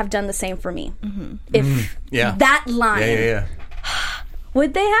 would they have done the same for me? If that line... Yeah.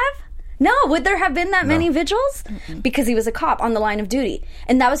 Would they have? No. Would there have been that many vigils? Because he was a cop on the line of duty.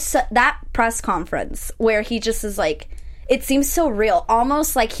 And that was that press conference where he just is like, it seems so real.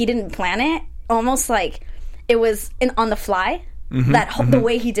 Almost like he didn't plan it. Almost like it was on the fly. The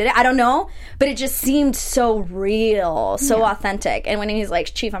way he did it. I don't know. But it just seemed so real. So authentic. And when he's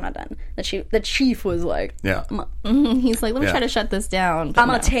like, Chief, I'm not done. The chief was like, Yeah. He's like, let me try to shut this down. I'm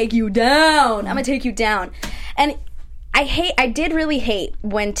going to take you down. I'm going to take you down. And I did really hate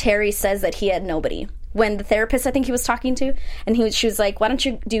when Terry says that he had nobody. When the therapist I think he was talking to, and she was like, why don't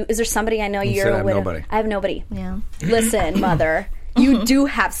you is there somebody I know you're said, a widow? nobody. I have nobody. Yeah. Listen, mother, you do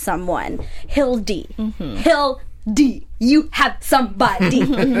have someone. Hildy. Hildy. You have somebody.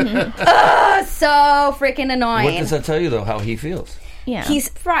 Ugh, so freaking annoying. What does that tell you, though, how he feels? Yeah. He's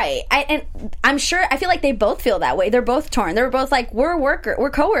right. And I'm sure, I feel like they both feel that way. They're both torn. They're both like, we're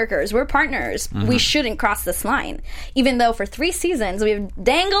co-workers, we're partners. We shouldn't cross this line. Even though for 3 seasons we've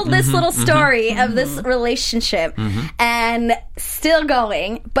dangled this little story of this relationship and still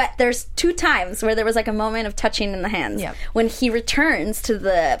going. But there's 2 times where there was like a moment of touching in the hands. Yep. When he returns to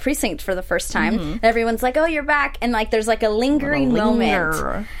the precinct for the first time, and everyone's like, oh, you're back. And like there's like a lingering moment.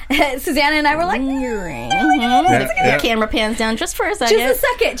 Susanna and I were like, lingering. Yeah. The camera pans down just for a second. Just a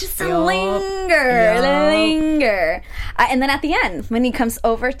second. Just to linger. And then at the end, when he comes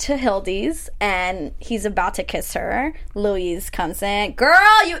over to Hildy's and he's about to kiss her, Louise comes in.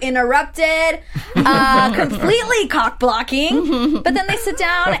 Girl, you interrupted. Completely cock blocking. But then they sit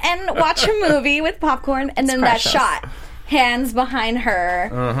down and watch a movie with popcorn, and then precious. that shot. Hands behind her.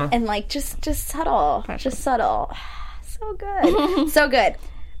 And like, just subtle. Just subtle. So good. So good.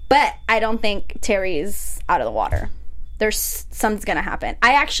 But I don't think Terry's out of the water. There's something's gonna happen.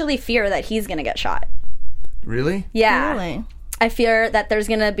 I actually fear that he's gonna get shot. Really? Yeah. Really? I fear that there's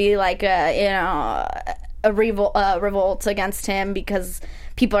gonna be like a revolt against him because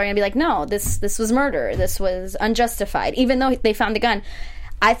people are gonna be like, no, this was murder. This was unjustified. Even though they found the gun.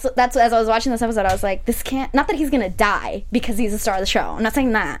 That's as I was watching this episode, I was like, this can't. Not that he's gonna die because he's the star of the show. I'm not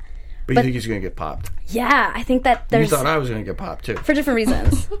saying that. But you think he's going to get popped? Yeah, I think that You there's thought I was going to get popped, too. for different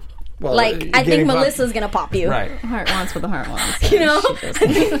reasons. Well, Like, I think getting popped- Melissa's gonna pop you. Right. Heart wants what the heart wants. You know?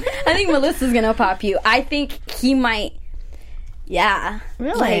 I think Melissa's gonna pop you. I think he might. Yeah.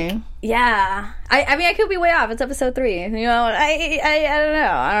 Really? Like, yeah. I mean, I could be way off. It's episode 3. You know, I don't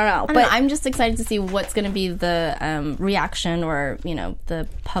know. I don't know. But I'm just excited to see what's going to be the reaction or, the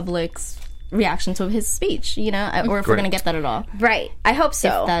public's reaction to his speech, or if we're Great. going to get that at all. right. I hope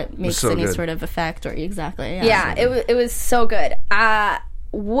so. If that makes so any good. sort of effect or exactly. Yeah, it was so good.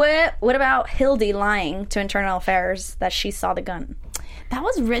 What about Hildy lying to Internal Affairs that she saw the gun? That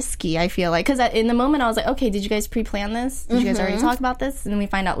was risky, I feel like. Because in the moment, I was like, okay, did you guys pre-plan this? Did you guys already talk about this? And then we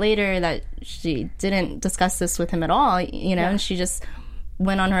find out later that she didn't discuss this with him at all, and she just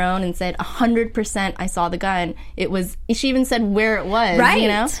went on her own and said, 100% I saw the gun. She even said where it was,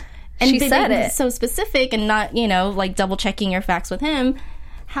 Right. She being said it. so specific and not, like double checking your facts with him.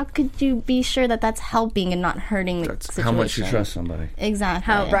 How could you be sure that that's helping and not hurting the situation? How much you trust somebody.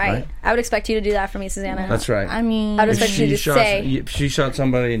 Exactly. Right. I would expect you to do that for me, Susanna. That's right. I mean, I would expect you to say. If she shot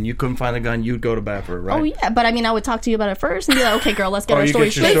somebody and you couldn't find the gun, you'd go to bat for her, right? oh yeah, but I mean, I would talk to you about it first and be like, okay, girl, let's get our you story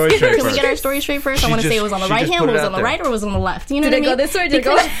get your straight. story straight Can we first. get our story straight first? I She want to say just- it was on the she right just hand, put or it was it out on the there. right, or was it on the left? You know Did what it I go mean? this way? Did it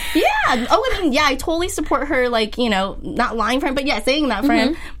go Because- that- Yeah. Oh, I mean, yeah, I totally support her, like, not lying for him, but yeah, saying that for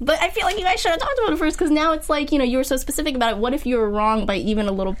him. But I feel like you guys should have talked about it first, because now it's like, you were so specific about it. What if you were wrong by even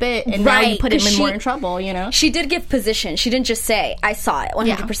a little bit, and now you Right, put him 'cause more she- in trouble, She did give position. She didn't just say, I saw it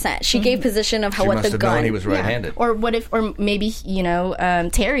 100%. She gave position of She what must the have gun. known he was right-handed. Or what if, or maybe,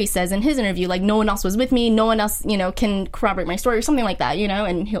 Terry says in his interview, like, no one else was with me, no one else, can corroborate my story or something like that,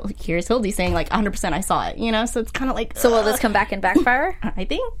 and here's Hildy saying, like, 100% I saw it, so it's kind of like. So will this come back and backfire? I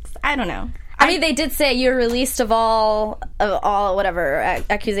think, I don't know. I mean, they did say you're released of all whatever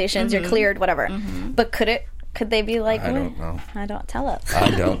accusations. You're cleared, whatever. But could they be like? I don't know. I don't tell us. I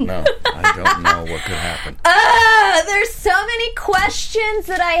don't know. I don't know what could happen. There's so many questions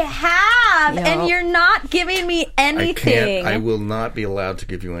that I have, and you're not giving me anything. I will not be allowed to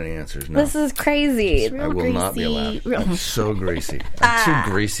give you any answers. No. This is crazy. I will not be allowed. Real- I'm so greasy. I'm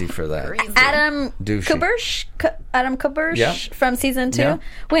too greasy for that. Adam Douchey. Kubersh Yeah. from season 2. Yeah.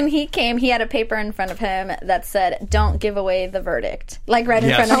 When he came, he had a paper in front of him that said, "Don't give away the verdict." Like right in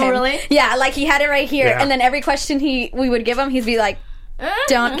Yes. front of Oh, him. really? Yeah, like he had it right here, Yeah. and then every question we would give him, he'd be like,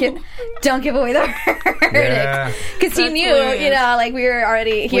 "Don't give away the verdict," Yeah. because he That's knew, hilarious. like we were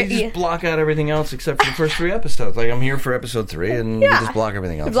already We here. just block out everything else except for the first 3 episodes. Like, I'm here for episode 3, and we just block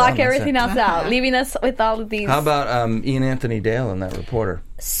everything else out. Block and that's everything it. else out, leaving us with all of these. How about Ian Anthony Dale and that reporter?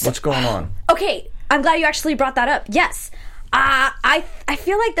 What's going on? Okay, I'm glad you actually brought that up. Yes. I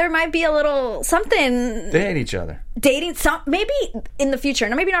feel like there might be a little something They hate each other. dating some maybe in the future.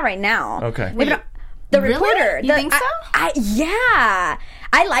 No, maybe not right now. Okay. Maybe not. The Really? reporter. You think so? Yeah.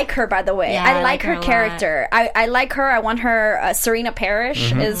 I like her, by the way. Yeah, I like her a lot. character. I like her. I want her. Serena Parrish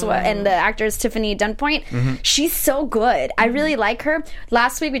Mm-hmm. is what, and the actor is Tiffany Dunpoint. She's so good. I really like her.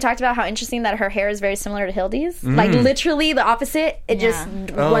 Last week we talked about how interesting that her hair is very similar to Hildy's. Like literally the opposite. It just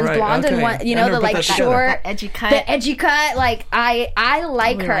Oh, one's right. blonde and Okay. one, I the never put like that together. short, That edgy cut. the edgy cut. Like I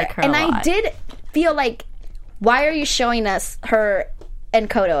like We her, like her and a I lot. did feel like, why are you showing us her and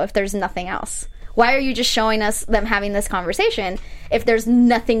Kodo if there's nothing else? Why are you just showing us them having this conversation if there's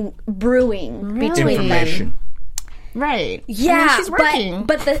nothing brewing between them? Information. Right. Yeah, I mean, she's working.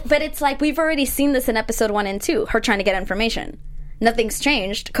 but it's like we've already seen this in episode 1 and 2. Her trying to get information. Nothing's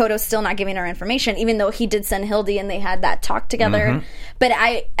changed. Kodo's still not giving her information, even though he did send Hildy and they had that talk together. But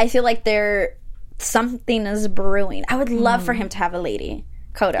I feel like something is brewing. I would love for him to have a lady,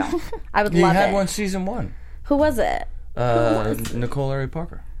 Kodo. I would You love had it. one season 1. Who was it? Nicole Larry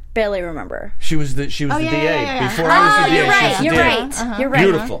Parker. Barely remember. She was the DA. yeah. Before I was Oh, the DA, you're she was right. the You're DA. right. You're right.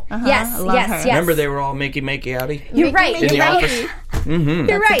 Beautiful. Yes, Love yes, her. yes. Remember they were all makey outy? You're right. in You're the right. office?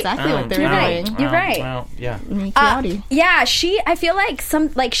 You're right. Exactly what they're You're right. doing. You're right. Well, yeah. Yeah, I feel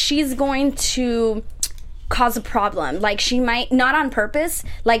like she's going to cause a problem. Like she might, not on purpose,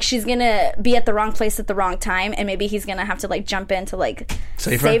 like she's gonna be at the wrong place at the wrong time, and maybe he's gonna have to like jump in to like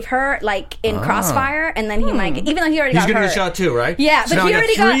Save her? like in Crossfire, and then he might even though he already He's got gonna hurt. get shot too, right? Yeah, so but now he I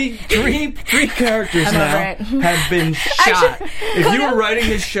already got three characters I'm now over it. have been shot. If you were writing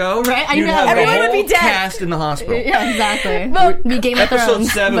this show, Right, I you'd know. have the Everyone whole would be dead. cast in the hospital. Yeah, exactly. Well, Be Game of Episode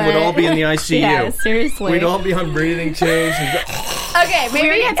Thrones, 7 would but- all be in the ICU. Yeah, seriously. We'd all be on breathing tubes. And okay, We already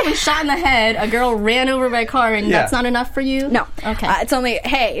maybe had someone shot in the head. A girl ran over by a car, and Yeah. that's not enough for you. no. Okay. It's only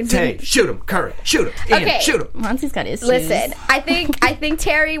hey. hey, shoot him, Curry, shoot him, Ian, Okay. shoot him. Monty's got issues. Listen, I think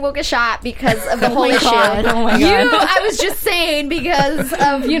Terry will get shot because of the whole my issue. God, oh my God. I was just saying because of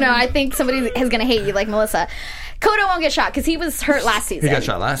I think somebody is going to hate you like Melissa. Kodo won't get shot because he was hurt last season. got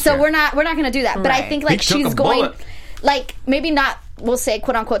shot last so year. we're not going to do that. But I Right. think like He took she's a going, bullet. like maybe not. We'll say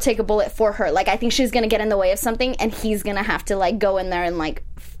quote unquote take a bullet for her. Like I think she's going to get in the way of something, and he's going to have to like go in there and like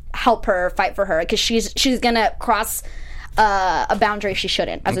help her, fight for her because she's going to cross a boundary she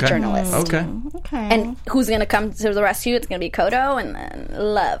shouldn't as a journalist. Okay. Okay. And who's going to come to the rescue? It's going to be Kodo and then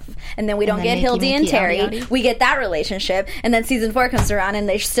Love. And then we don't then get Mickey, Hildy and Mickey, Terry. outie, outie. We get that relationship. And then season 4 comes around and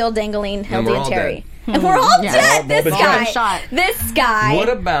they're still dangling Hildy we're and all Terry. dead. And we're all dead. All This but guy. shot. This guy. What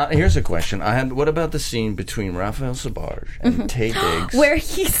about? Here's a question. What about the scene between Raphael Sbarge and Taye Diggs? Where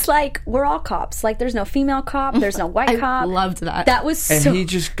he's like, we're all cops. Like, there's no female cop. There's no white cop. loved that. That was and so... he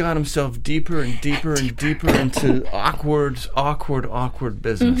just got himself deeper and deeper and deeper into awkward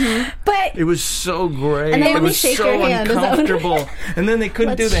business. But... It was so great. And then It let me was shake so your hand. Is that what- uncomfortable. And then they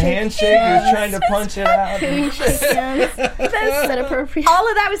couldn't do Let's the shake handshake. He was hands. trying to punch it out. That's inappropriate. all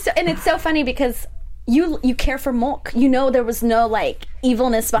of that was so, and it's so funny because you care for Mulk. You know there was no like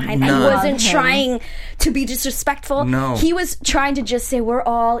evilness behind it. He None. wasn't trying to be disrespectful. No. He was trying to just say we're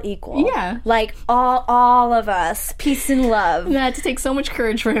all equal. Yeah. Like all of us. Peace and love. And that had to take so much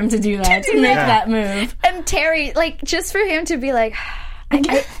courage for him to do that, to make that move. And Terry, like, just for him to be like,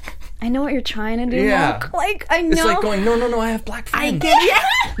 I know what you're trying to do, Yeah. Mulk. Like, I know. It's like going, no, I have black friends.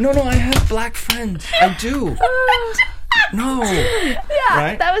 No, I have black friends. I do. No. Yeah,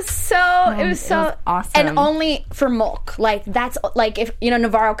 Right? that was so. It was so was awesome. and only for Mulk. Like that's like if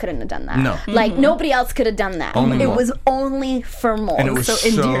Navarro couldn't have done that. No. like nobody else could have done that. Only it Mulk. was only for Mulk. And it was So so,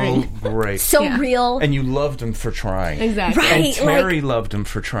 endearing. great. so Yeah. real. And you loved him for trying. Exactly. Right. And Terry loved him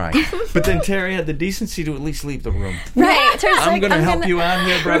for trying. But then Terry had the decency to at least leave the room. right. Terry's I'm like, going to help you out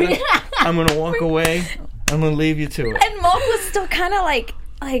here, brother. I'm going to walk away. I'm going to leave you to it. And Mulk was still kind of like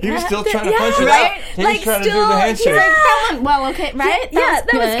He was still trying to punch it right? out. He like was trying still, to do the he's handshake. like, That one, well, okay, right? yeah,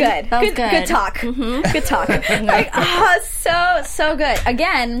 that was good. That was good. Good talk. Good talk. Like, so good.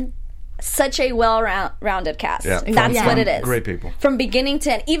 Again, such a well-rounded cast. Yeah. That's Yeah. what it is. Great people. From beginning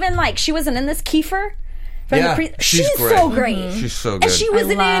to end. Even like she wasn't in this Kiefer. From Yeah, she's great. so great. She's so good. And she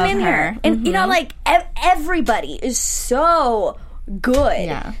wasn't love even in her. here. And you know, like everybody is so good.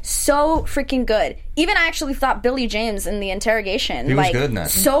 Yeah. So freaking good. Even I actually thought Billy James in the interrogation. He was like, good in that.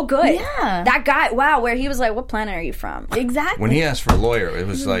 So good. Yeah. That guy, wow, where he was like, what planet are you from? Exactly. When he asked for a lawyer, it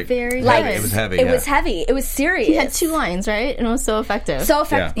was like very Like, good. It was heavy. It yeah. was heavy. It was serious. He had 2 lines, right? And it was so effective. So Yeah,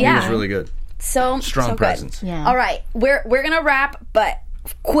 effective. he Yeah. was really good. So Strong so good. presence. Yeah. All right, we're gonna wrap, but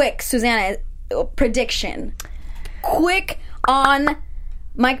quick, Susanna, prediction. Quick on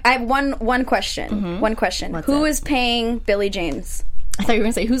Mike. I have one question. One question. Who is paying Billy James? I thought you were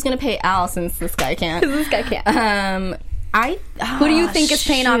going to say, who's going to pay Al since this guy can't? This guy can't. Who do you think is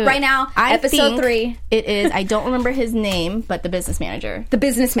paying off right now? Episode 3. It is, I don't remember his name, but the business manager. The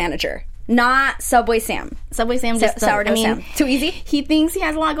business manager, not Subway Sam. Subway Sam just Sourdough Sam. Too easy? He thinks he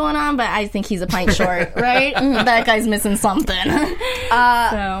has a lot going on, but I think he's a pint short, right? That guy's missing something.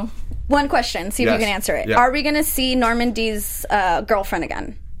 So One question. See if Yes. you can answer it. Yeah. Are we gonna see Normandy's girlfriend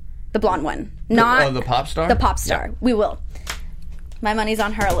again? The blonde one. Not the pop star? The pop star. Yeah. We will. My money's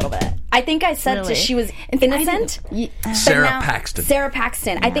on her a little bit. I think I said Really? she was And I innocent. didn't- but Sarah now- Paxton. Sarah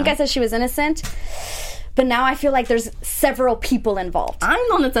Paxton. I think I said she was innocent. But now I feel like there's several people involved. I'm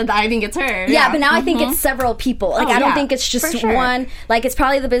the one that said that I think it's her. Yeah, but now I think it's several people. Like, Oh, I don't yeah, think it's just for sure. one. Like, it's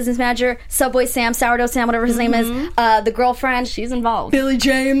probably the business manager, Subway Sam, Sourdough Sam, whatever his name is, the girlfriend. she's involved. Billy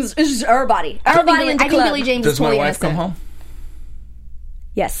James. It's just everybody. I Everybody in the think club. Billy James Does is my totally wife come innocent. home?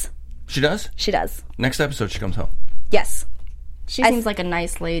 Yes, She does? she does. Next episode, she comes home. Yes. She seems like a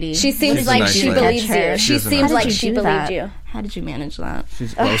nice lady. She seems She's a like nice she lady. believes Catch her. you. She She's a seems nice like lady. she do believed that? you. How did you manage that?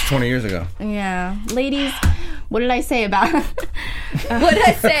 Well, it was 20 years ago. Yeah, ladies, what did I say about? What did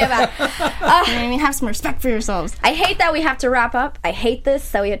I say about I mean, have some respect for yourselves. I hate that we have to wrap up. I hate this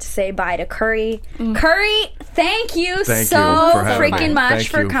that we have to say bye to Curry. Curry, thank you Thank so you for having freaking me. much Thank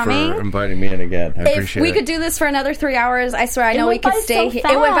for you coming. for inviting me in again. I If appreciate we it. could do this for another 3 hours, I swear I know we went could by stay so here.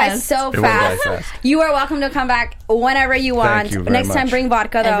 It went by fast. so It went by fast. fast. You are welcome to come back whenever you want. you very Next time, much. bring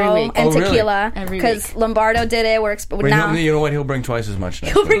vodka though Every week. and Oh, really? tequila Every because week. Lombardo did it. We're Well, now. you know what? He'll bring twice as much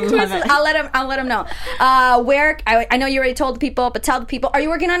next He'll bring time. twice. I'll let him know. Where I know you already told the people, but tell the people. Are you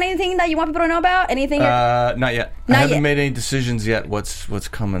working on anything that you want people to know about? Anything? Not yet. I Not haven't yet. made any decisions yet. What's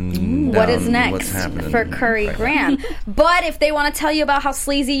coming? what down, is next What's happening for Curry right now. Graham? But if they want to tell you about how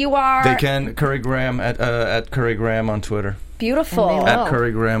sleazy you are, They can Curry Graham at Curry Graham on Twitter. beautiful And they will. At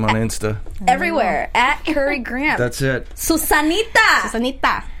Curry Graham on Insta. everywhere at Curry Graham. That's it. Susanita.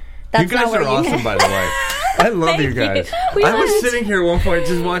 Anita. That's You guys not where are awesome, by the way. I love you guys. We I love was you sitting here at one point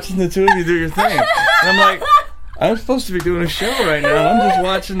just watching the two of you do your thing. And I'm like, I'm supposed to be doing a show right now. I'm just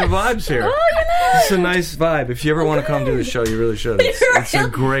watching the vibes here. It's a nice vibe. If you ever want to come do the show, you really should. It's a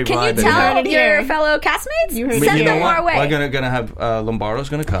great Can vibe. you in here. tell it your here. fellow castmates? You heard Send it You know them what? our way. We're gonna have Lombardo's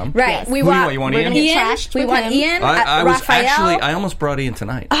gonna come. Right. Yes. We Who want. you want? we're Ian? gonna get Ian. trashed We with want him. Ian. I was Raphael. actually. I almost brought Ian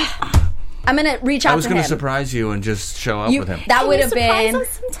tonight. I'm gonna reach out I was to going him. to surprise you and just show up with him. That would have Surprise been. us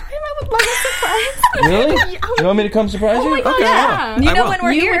sometime. I would love a surprise. Really? You want me to come surprise you? Oh my God, Okay, yeah. I will. You I know will. when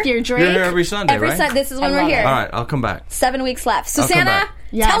we're You here. with your drink. You're here every Sunday, Every right? Sunday. This is when I we're love here. it. All right, I'll come back. 7 weeks left. I'll come Susanna, back.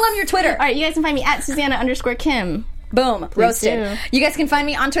 Yes. Tell them your Twitter. All right, you guys can find me at Susanna_Kim. Boom. Roasted. do. You guys can find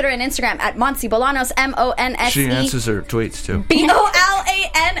me on Twitter and Instagram at Monse Bolanos, Monse. She answers her tweets, too.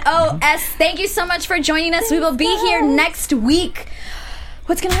 Bolanos. Thank you so much for joining us. We will be here next week.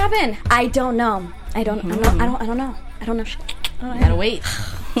 What's gonna happen? I don't know. I don't know. I don't know. Gotta wait.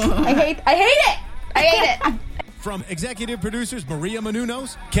 I hate it. From executive producers Maria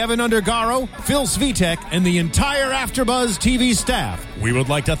Menounos, Kevin Undergaro, Phil Svitek, and the entire AfterBuzz TV staff, we would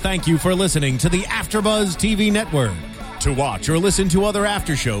like to thank you for listening to the AfterBuzz TV network. To watch or listen to other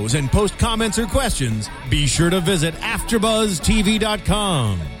after shows and post comments or questions, be sure to visit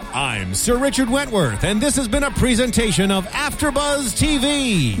AfterBuzzTV.com. I'm Sir Richard Wentworth, and this has been a presentation of AfterBuzz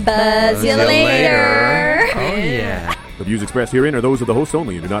TV. Buzz you later. Oh, yeah. The views expressed herein are those of the hosts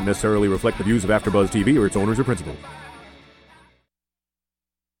only and do not necessarily reflect the views of AfterBuzz TV or its owners or principals.